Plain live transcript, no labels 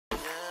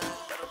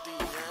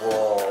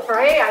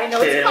Sorry, I know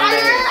it's fire.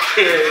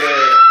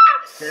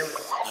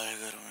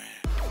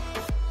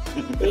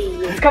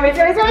 It's coming.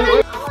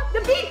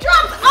 The beat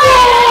drops.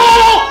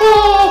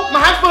 Oh! My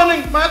hand's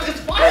burning. My hand is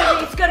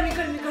fire. It's gonna be.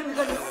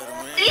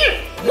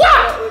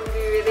 What? What would be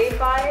really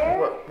fire?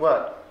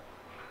 What?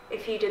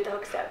 If you did the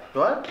hook step.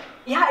 What?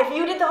 Yeah, if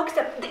you did the hook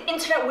step, the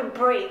internet would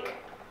break.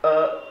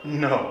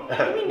 No. What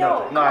do you mean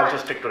no? No, I'll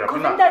just stick to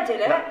rapping. Govinda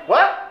did it. No.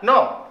 What?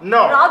 No.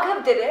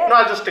 Raghav did it. No,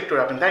 I'll just stick to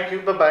rapping. Thank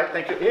you. Bye-bye.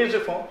 Thank you. Here's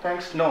your phone.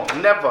 Thanks. No.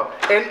 Never.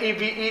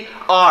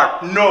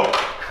 Never. No.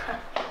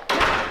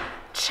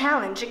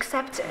 Challenge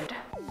accepted.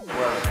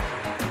 Well.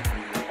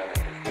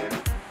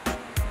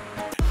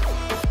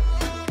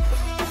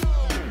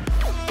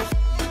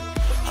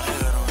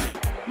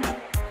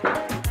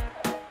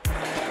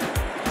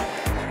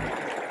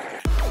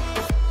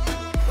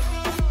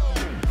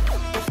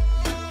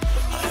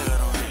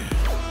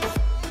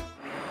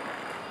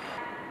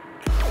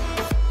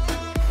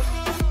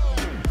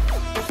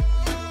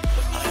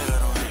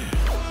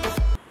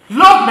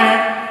 Look, man!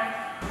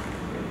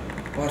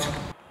 What?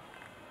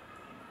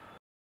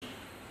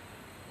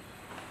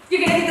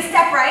 You're gonna do the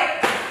step, right?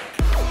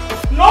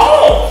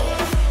 No!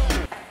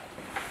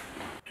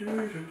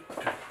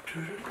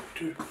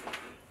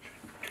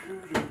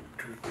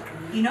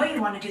 You know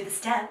you want to do the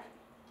step.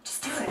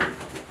 Just do it.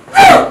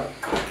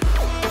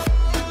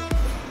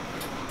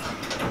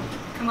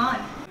 Come on.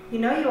 You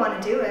know you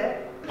want to do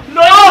it.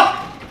 No!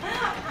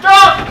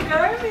 Stop!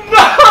 Garmi.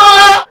 No!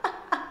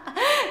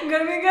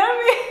 Garmi.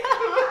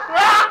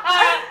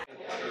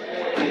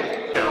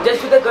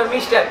 Just do the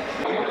Garmi step.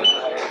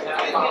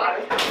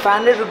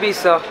 500 rupees,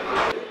 sir.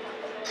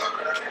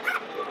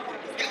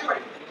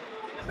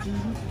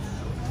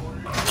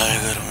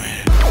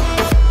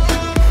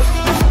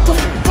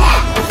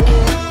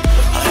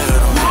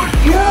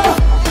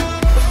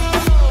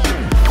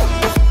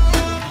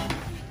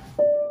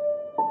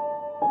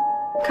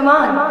 Come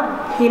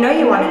on. You know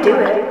you want to do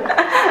it.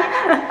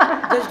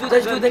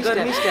 Just do the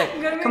Garmi step.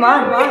 Come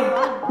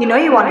on. You know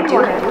you want to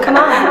do it. Come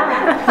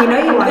on. You know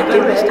you want to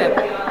do it.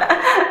 Step.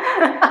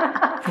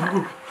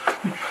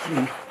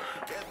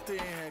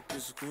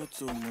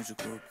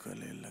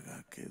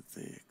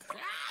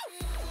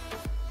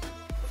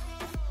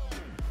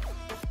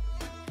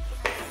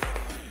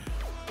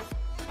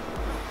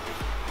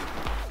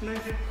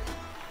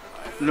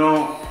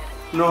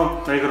 No,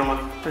 नहीं करूँगा।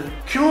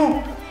 क्यों?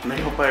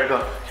 नहीं हो पाएगा।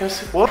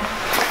 कैसे? What?